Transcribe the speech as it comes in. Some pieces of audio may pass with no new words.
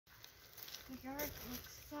The yard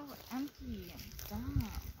looks so empty and dumb.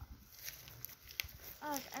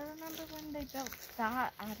 I remember when they built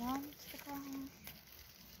that add-on to the garage.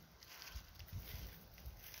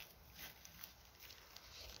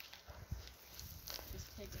 Just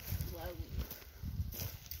take it slowly.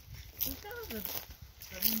 We still have a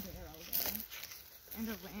burn barrel though. And a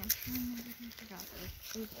lantern and everything. I forgot this.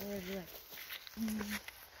 These already like,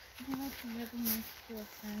 I like living next to a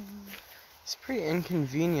friend. It's pretty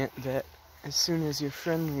inconvenient that as soon as your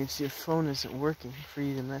friend leaves, your phone isn't working for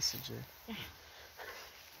you to message her. Yeah.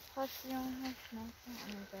 Plus, you only have nothing on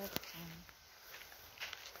your bed phone.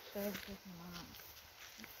 Shared with mom.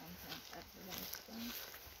 Sometimes everybody's phone.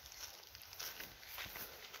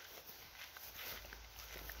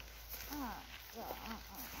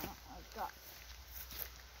 God.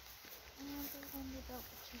 And when they built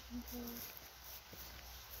the chicken coop.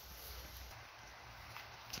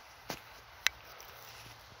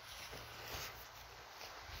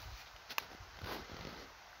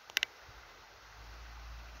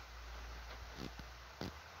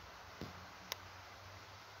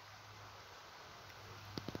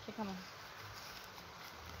 Okay, come on.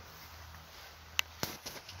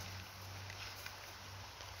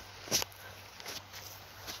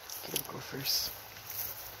 Okay, go first.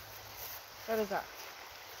 What is that?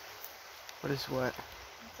 What is what?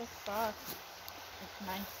 It's a sock. It's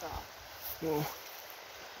my sock. Whoa. It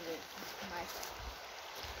is. It's my sock.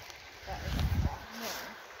 That is my sock. No.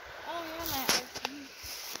 Oh, yeah, my ice cream.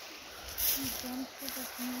 I'm done for the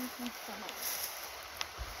thing with my stomach.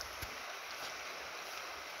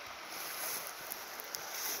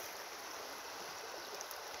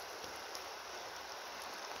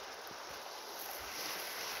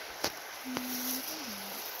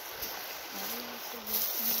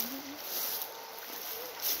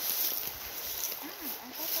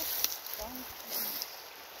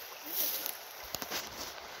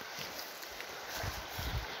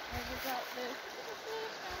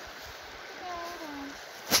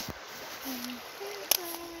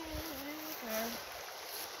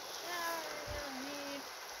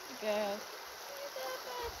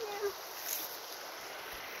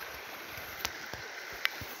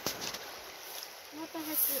 What the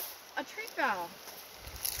heck is a tree fell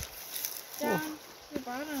down to the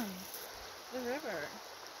bottom of the river.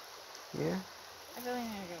 Yeah? I really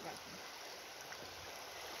need to go back.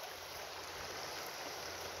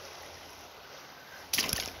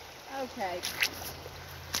 Okay.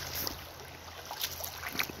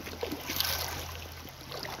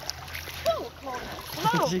 Oh, cold.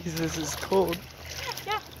 Hello. Jesus, this is cold.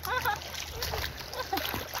 Yeah.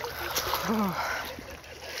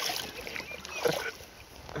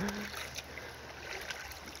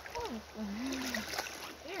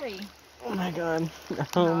 Very. Oh my god.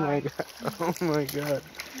 Oh my god. Oh my god.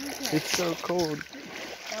 Okay. It's so cold.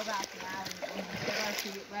 Go back now and get our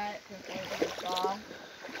feet wet before we fall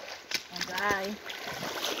and die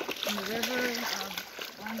in the river of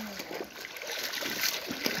one river.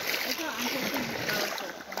 I thought I'm taking the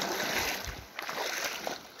scholarship from the river.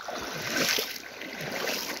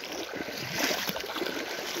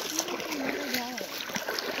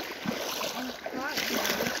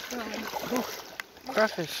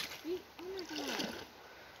 Crawfish. Oh my god.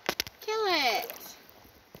 Kill it!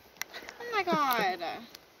 Oh my god.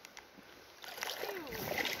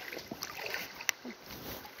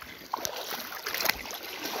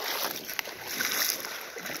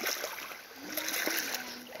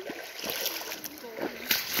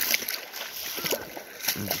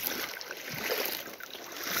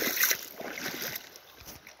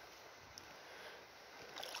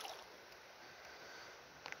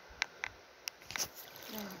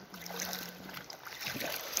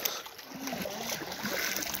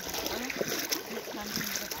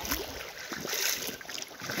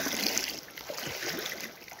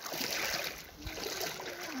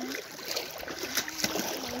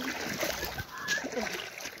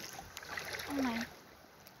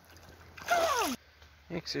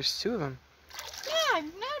 Yeah, 'cause there's two of them. Yeah, I've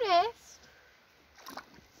noticed.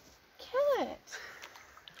 Kill it.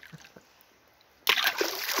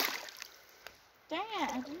 Dang it,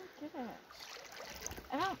 I didn't get it.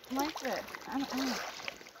 I don't like this. I'm out.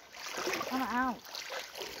 I'm out.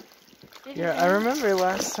 Yeah, I remember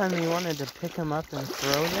last time you wanted to pick them up and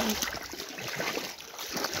throw them.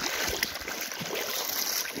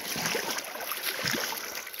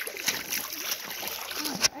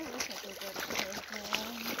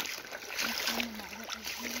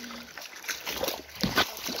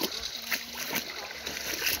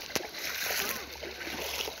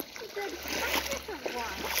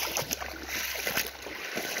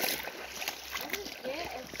 Get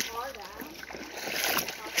as far down.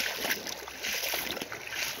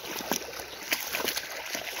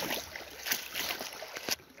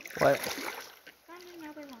 What? Found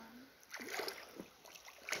another one.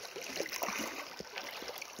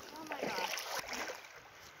 Oh my gosh.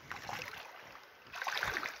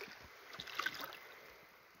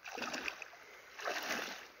 Oh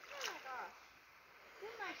my gosh.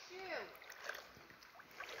 Where's my shoe?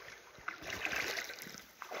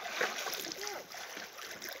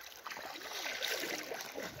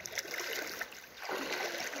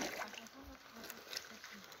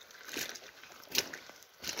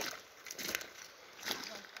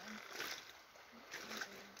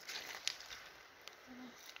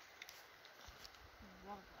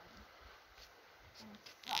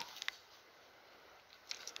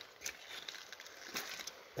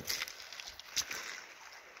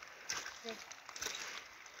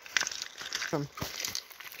 Come.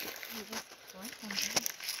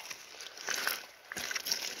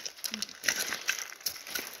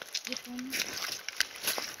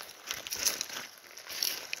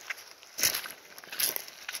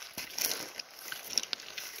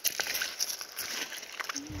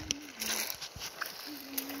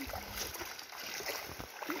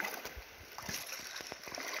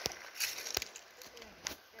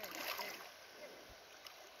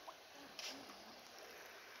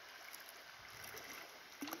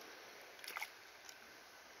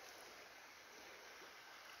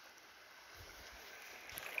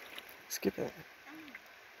 Skip it.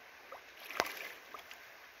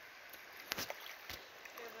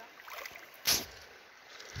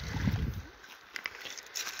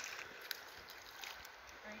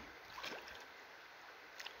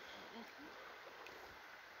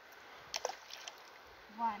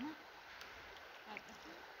 One.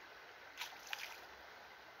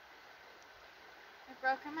 I've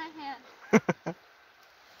broken my hand.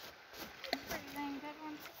 Pretty dang good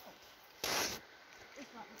one. This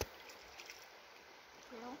one.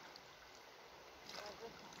 Two.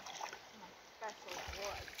 This one. My special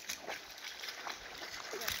wood.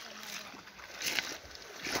 Yes, another one.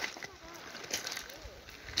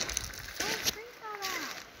 Oh, tree fell down.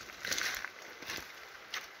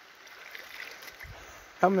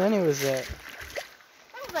 How many was that?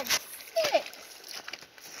 That was like 6.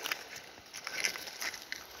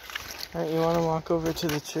 Alright, you want to walk over to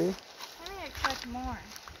the tree? I may expect more.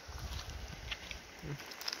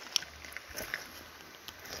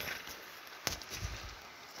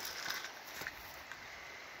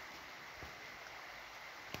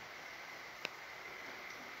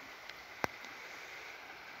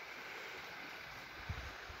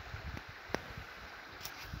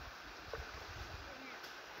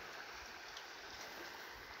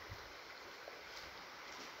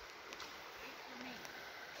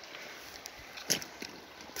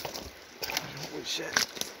 Holy shit.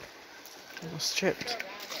 Almost tripped.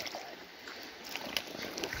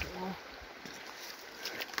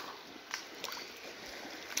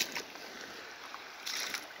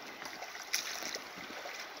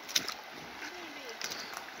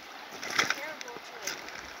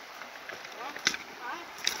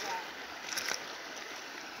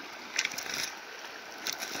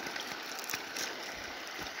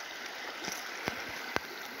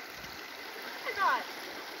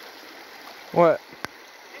 What?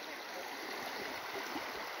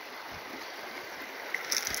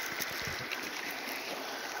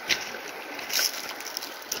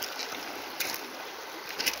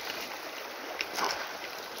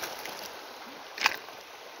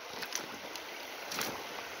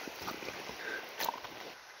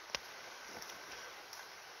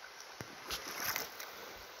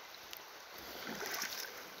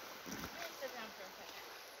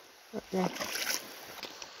 Yeah.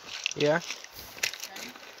 Yeah?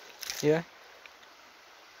 Yeah?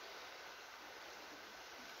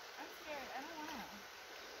 I'm scared. I don't want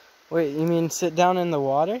to. Wait, you mean sit down in the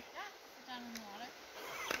water? Yeah, sit down in the water.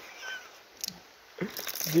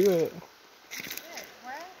 Do it. Good.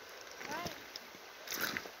 Where? Right.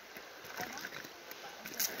 I want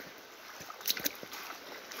to.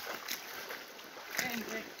 And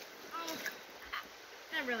good. Oh,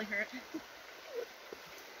 that really hurt.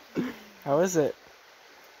 How is it?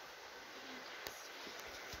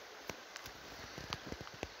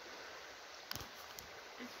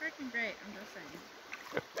 It's freaking great, I'm just saying.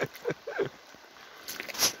 I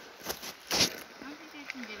don't think they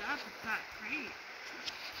can get up. It's that great.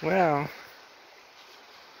 Wow.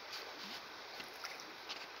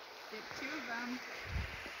 Get 2 of them.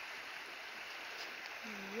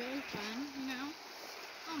 Really fun, you know?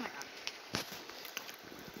 Oh my god.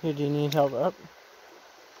 Here, do you need help up?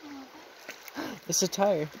 Oh, It's a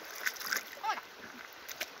tire. oh.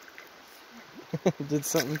 Did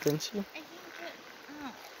something pinch you? I think that,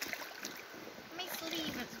 oh, my sleeve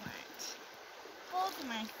is wet.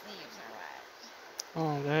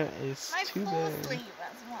 is My too full bad. sleeve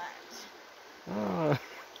is wet. Oh.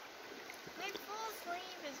 My full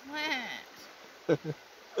sleeve is wet.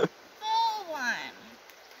 Full one.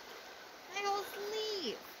 My whole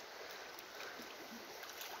sleeve.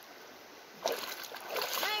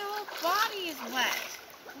 My whole body is wet.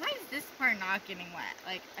 Why is this part not getting wet?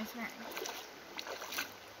 Like, I swear.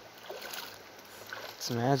 It's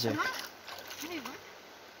magic. Wait, what? Wait, what?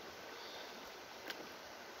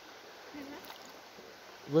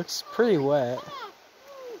 Looks pretty wet.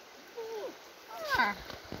 Ah.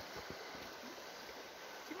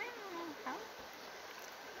 Do I need help?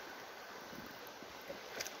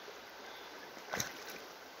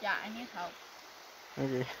 Yeah, I need help.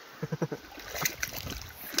 Okay.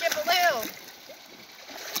 Skip-a-loo!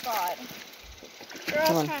 God. You're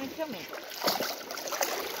Come all on. trying to kill me.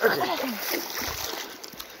 Okay.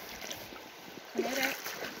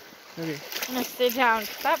 Okay. I'm gonna sit down.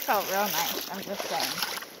 That felt real nice. I'm just saying.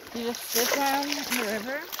 You just sit down in the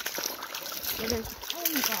river. It is. Oh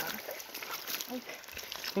my god. Like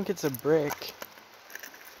I think it's a brick.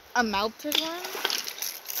 a melted one.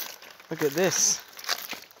 Look at this.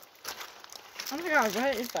 Oh my god,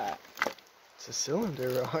 what is that? It's a cylinder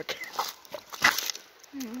rock.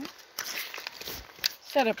 Hmm.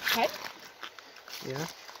 Is that a pipe? Yeah.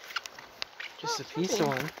 Just Oh, a piece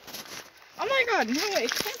cool. of one. Oh my god, no,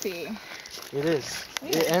 it can't be. It is.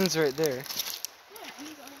 Weird. It ends right there. Yeah, it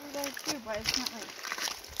ends over there too, but it's not like.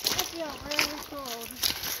 I feel really cold.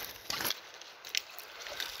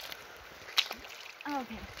 Oh,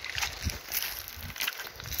 okay.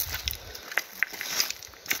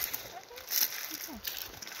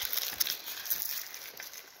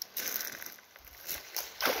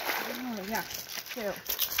 Oh, yeah, two.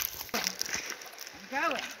 I'm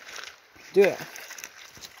going. Do it.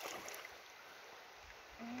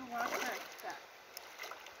 And you watch her step.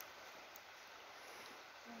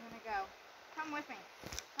 I'm gonna go. Come with me.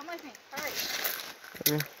 Come with me.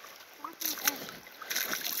 Hurry. Okay. Walk me in.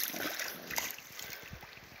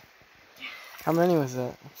 How many was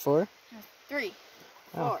that? 4? 3,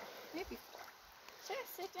 Oh. 4, maybe 4. Should I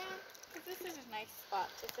sit down? Because this is a nice spot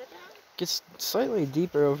to sit down. Gets slightly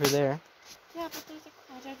deeper over there. Yeah, but there's a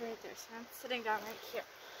closet right there, so I'm sitting down right here.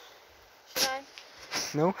 Should I?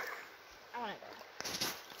 No? I want to go.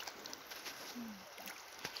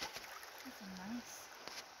 This is nice.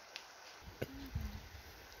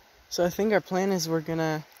 So I think our plan is we're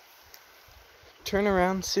gonna turn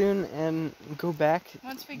around soon and go back.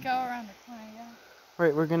 Once we go around the corner, yeah.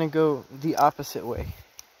 Right, we're gonna go the opposite way.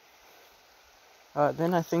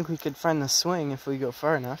 Then I think we could find the swing if we go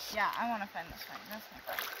far enough. Yeah, I want to find this one. That's my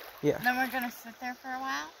goal. Yeah. And then we're going to sit there for a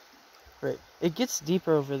while. Right. It gets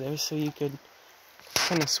deeper over there, so you could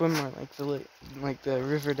kind of swim more like the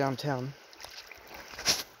river downtown.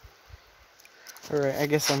 Alright, I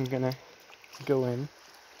guess I'm gonna go in.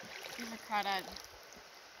 There's a crawdad.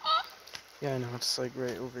 Yeah, I know, it's like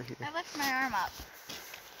right over here. I lift my arm up.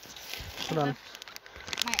 Hold on.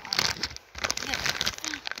 My arm up. There.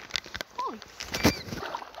 Holy.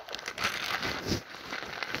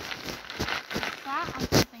 That on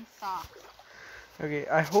something soft. Okay,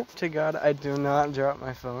 I hope to God I do not drop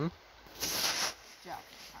my phone. Drop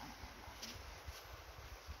the phone.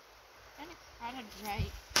 And a crawdad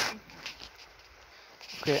right.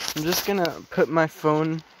 Okay, I'm just gonna put my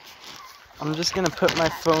phone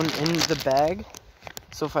in the bag.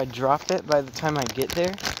 So if I drop it by the time I get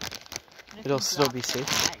there, it'll still be safe.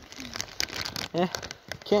 Yeah,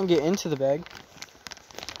 can't get into the bag.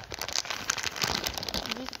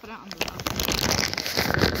 Just put it on the wall.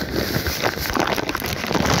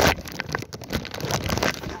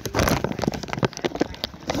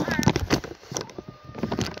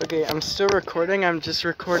 Okay, I'm still recording. I'm just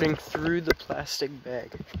recording through the plastic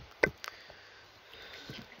bag.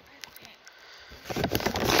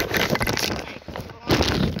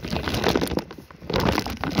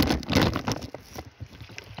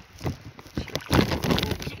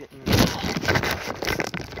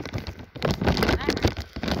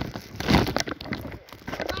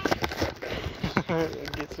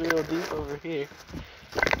 It gets real deep over here.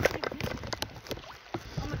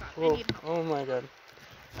 Oh my god, I Whoa, need help. oh my god.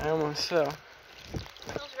 I almost fell.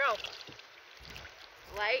 Those rope.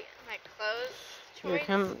 Light, my clothes, Here,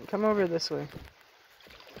 choice. come over this way.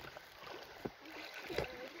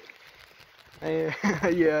 Yeah, I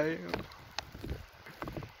am.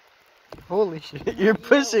 Holy shit, you're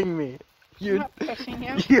pushing me. I'm not pushing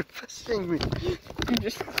you. You're pushing me. I'm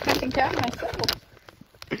just cutting down myself.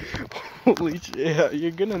 Holy shit, yeah,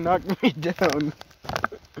 you're gonna knock me down.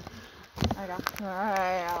 I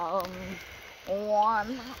got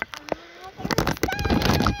one.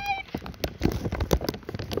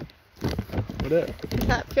 What up? Does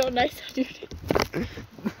that feel nice on you?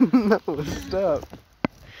 No, stop.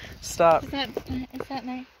 Stop. Is that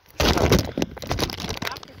nice? Stop.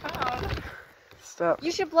 Off your phone. Stop. You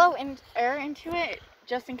should blow air into it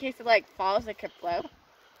just in case it like falls. It could blow.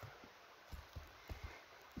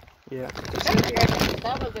 Yeah.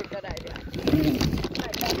 That was a good idea.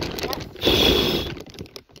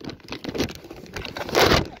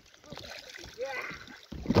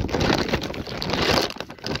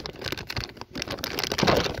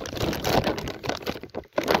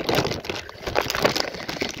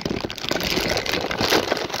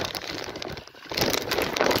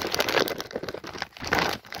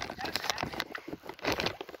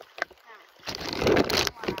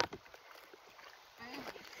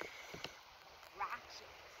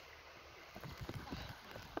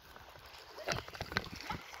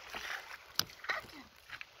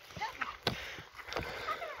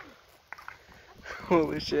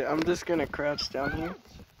 Holy shit, I'm just gonna crouch down here.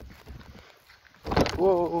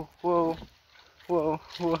 Whoa, whoa, whoa,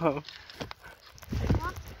 whoa.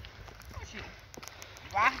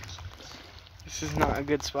 This is not a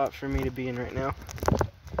good spot for me to be in right now.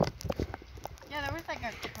 Yeah, there was like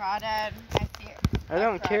a crawdad. I see it. I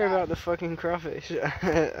don't care about the fucking crawfish.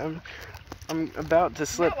 I'm about to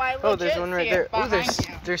slip. No, I Oh, there's legit one right see there. it Oh, behind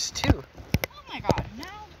you. there's two. Oh my god, no.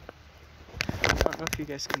 I don't know if you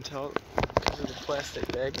guys can tell because of the plastic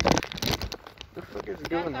bag. What the fuck is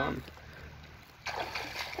going on?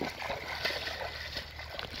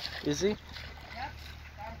 Is he? Yep, that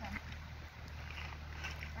was him.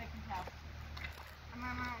 I can tell.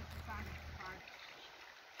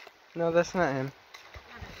 No, that's not him.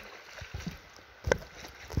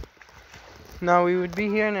 No, we would be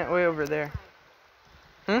hearing it way over there.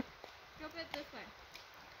 Go a bit this way.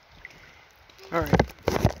 Alright.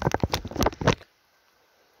 This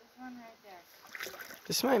one right there.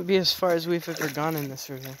 This might be as far as we've ever gone in this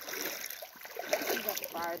river. You can go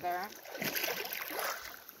farther.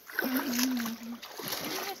 You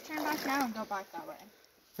just turn back now and go back that way.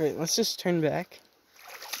 Right, let's just turn back.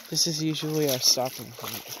 This is usually our stopping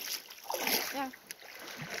point. Yeah.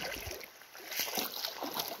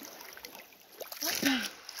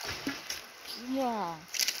 Yeah.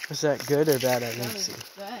 Was that good or bad? I That didn't was see.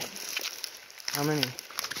 good. How many? 2.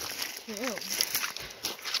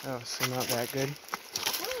 Oh, so not that good. Oh,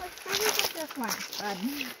 let's probably get this one.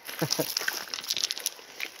 Good.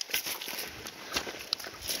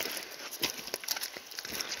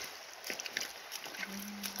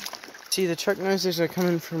 See, the truck noises are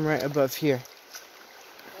coming from right above here.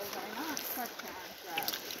 Those are not truck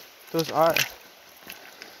cans, Those are.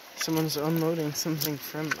 Someone's unloading something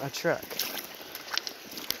from a truck.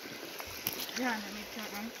 Yeah, and then we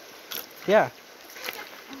put one. Yeah,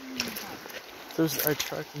 Oh my god. those are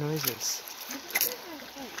truck noises.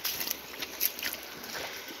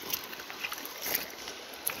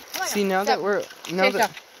 See, now that we're now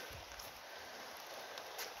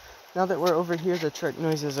that we're over here, the truck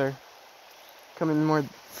noises are coming more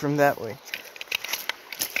from that way.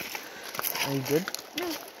 Are you good? No,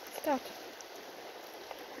 stop.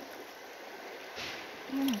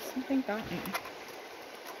 Oh, something got me.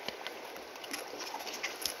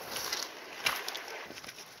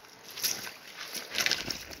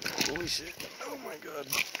 Holy shit! Oh my god!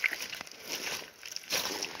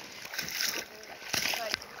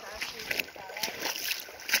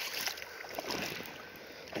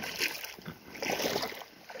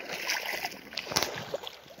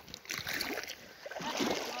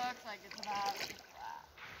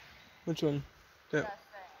 Which one? That.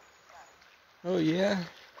 Oh yeah.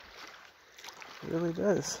 It really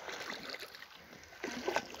does.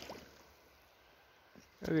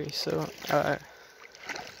 Okay, so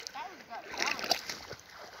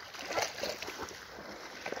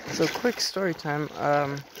quick story time.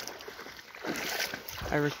 I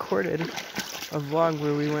recorded a vlog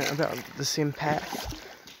where we went about the same path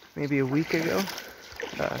maybe a week ago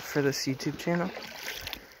for this YouTube channel,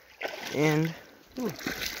 and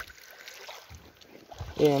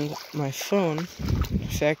my phone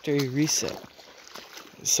factory reset,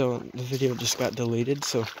 so the video just got deleted.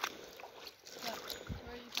 So Who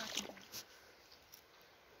are you talking to?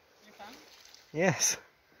 Your phone? yes.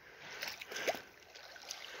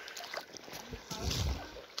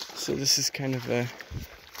 So this is kind of a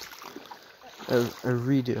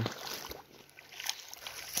redo.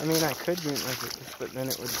 I mean, I could do it like this, but then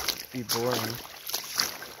it would be boring.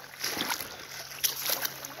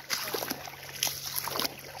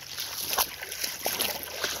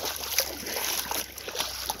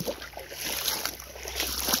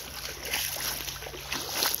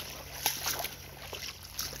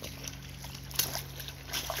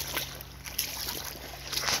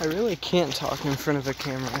 I really can't talk in front of a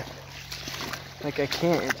camera. Like, I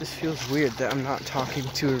can't. It just feels weird that I'm not talking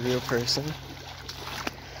to a real person.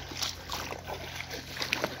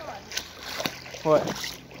 What?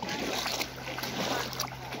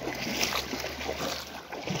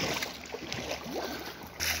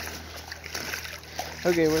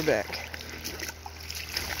 Okay, we're back.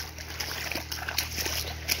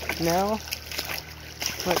 Now,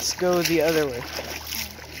 let's go the other way.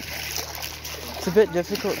 It's a bit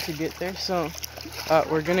difficult to get there, so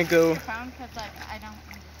we're gonna go.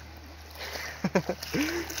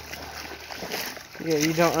 Yeah,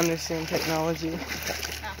 you don't understand technology? No.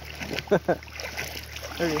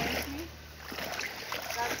 Okay.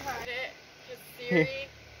 That's hard. Because Siri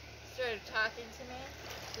started talking to me.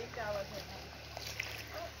 I think that was her name.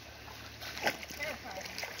 Oh, terrifying.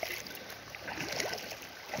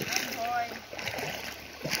 One boy.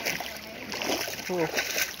 Cool.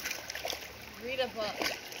 Read a book.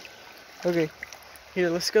 Okay. Here,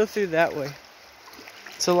 let's go through that way.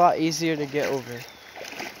 It's a lot easier to get over.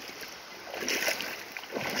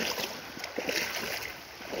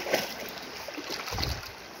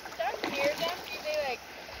 Don't hear them? Do they like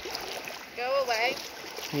go away?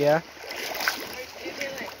 Yeah. Or do they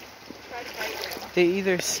like try to fight you? They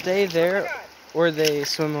either stay there or they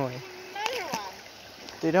swim away. Another one.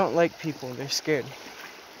 They don't like people. They're scared.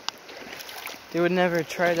 They would never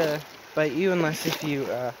try to bite you unless if you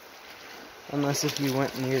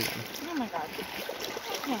went near them. Oh my god.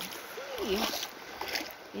 I can't see.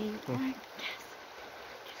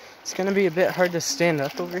 It's gonna be a bit hard to stand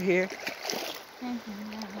up over here,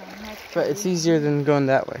 but it's easier than going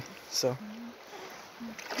that way. So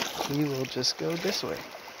we will just go this way.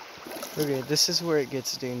 Okay, this is where it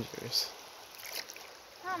gets dangerous.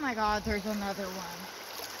 Oh my god, there's another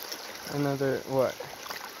one. Another what?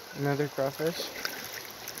 Another crawfish?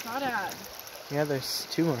 Crawdad. Yeah, there's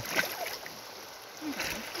two more.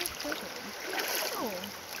 Oh,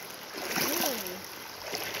 really?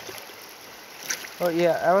 Oh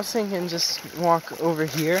yeah, I was thinking just walk over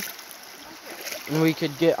here and we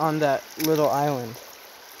could get on that little island.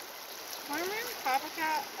 Remember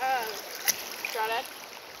Coppercat, Crawdad?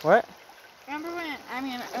 What? Remember when,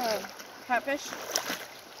 catfish?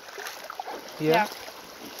 Yeah.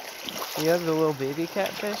 Yeah, the little baby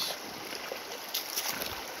catfish.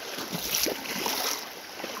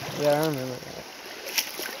 Yeah, I remember that.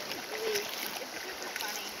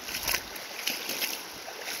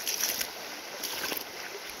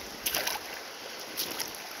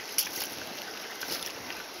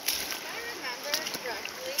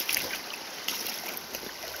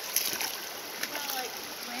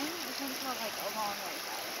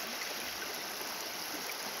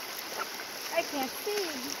 I can't see.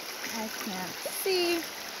 I can't see.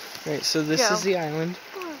 Right, so this is the island.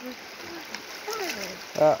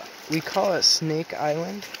 We call it Snake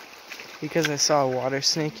Island because I saw a water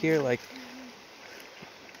snake here like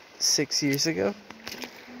 6 years ago.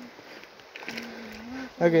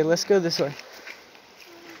 Okay, let's go this way.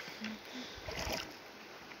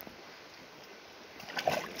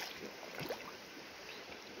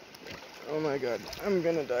 Oh my god, I'm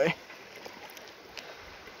gonna die.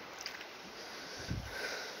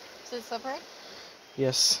 Is it slippery?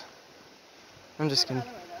 Yes. I'm just gonna...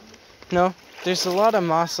 No, there's a lot of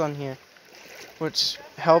moss on here, which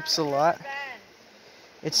helps a lot.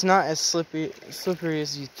 It's not as slippery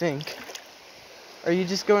as you think. Are you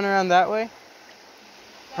just going around that way?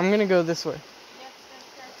 I'm gonna go this way.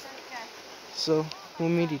 So we'll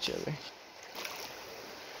meet each other.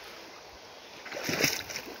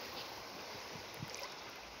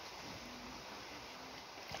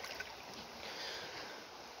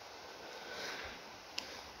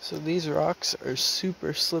 So these rocks are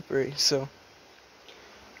super slippery, so...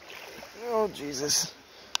 Oh, Jesus.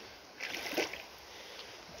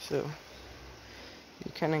 So,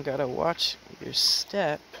 you kind of gotta watch your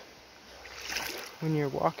step when you're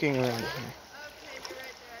walking around here.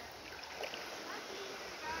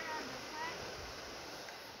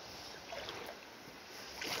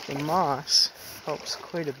 The moss helps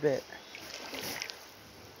quite a bit.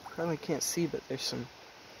 Probably can't see, but there's some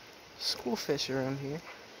schoolfish around here.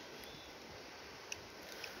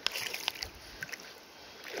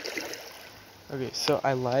 Okay, so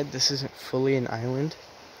I lied. This isn't fully an island.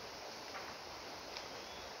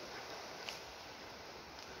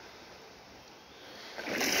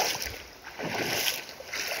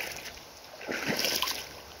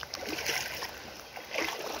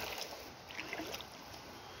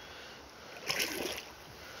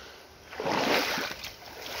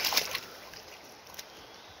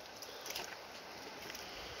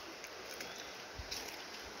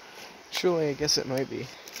 Actually, I guess it might be.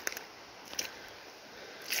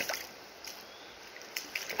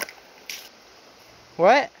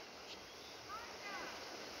 What?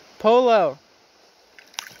 Polo.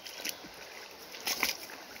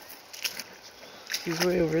 She's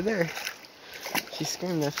way over there. She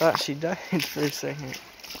screamed. I thought she died for a second.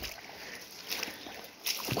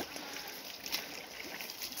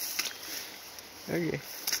 Okay.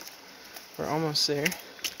 We're almost there.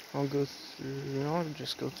 I'll go through. I'll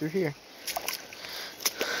just go through here.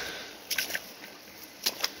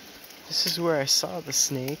 This is where I saw the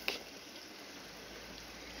snake.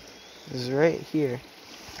 It was right here.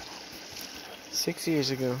 6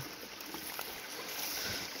 years ago.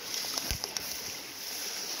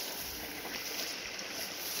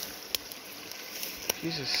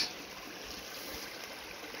 Jesus.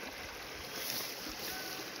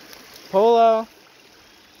 Polo!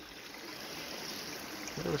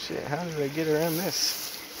 Oh shit, how did I get around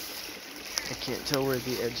this? I can't tell where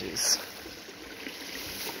the edge is.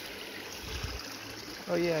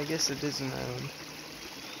 Oh yeah, I guess it is an island.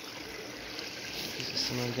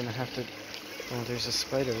 Jesus, am I gonna have to... Oh, there's a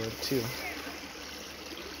spider web too.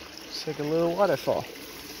 It's like a little waterfall.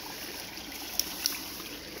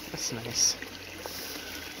 That's nice.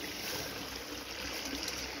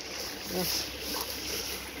 Yes.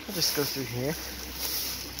 I'll just go through here.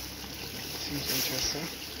 Seems interesting.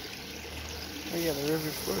 Oh yeah, the river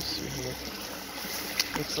flows through here.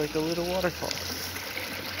 Looks like a little waterfall.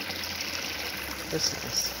 That's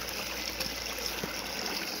nice.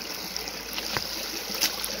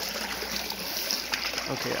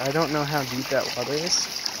 Okay, I don't know how deep that water is.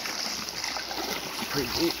 It's pretty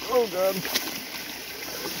deep. Oh god.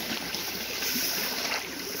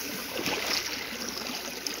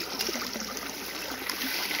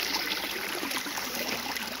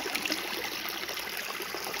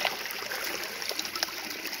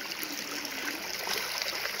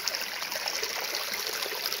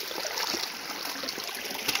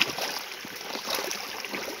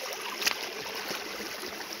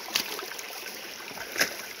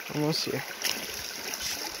 Almost here.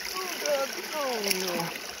 Oh god, oh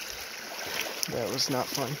no. That was not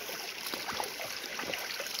fun.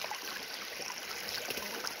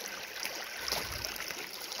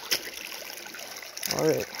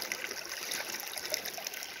 Alright.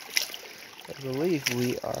 I believe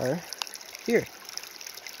we are here.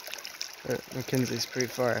 Mackenzie's pretty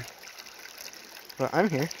far. But I'm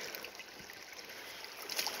here.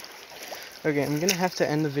 Okay, I'm gonna have to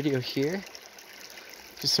end the video here.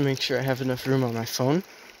 Just to make sure I have enough room on my phone.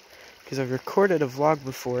 Because I've recorded a vlog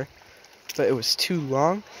before, but it was too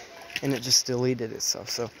long, and it just deleted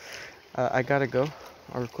itself. So, I gotta go.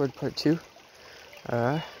 I'll record part 2.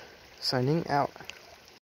 Signing out.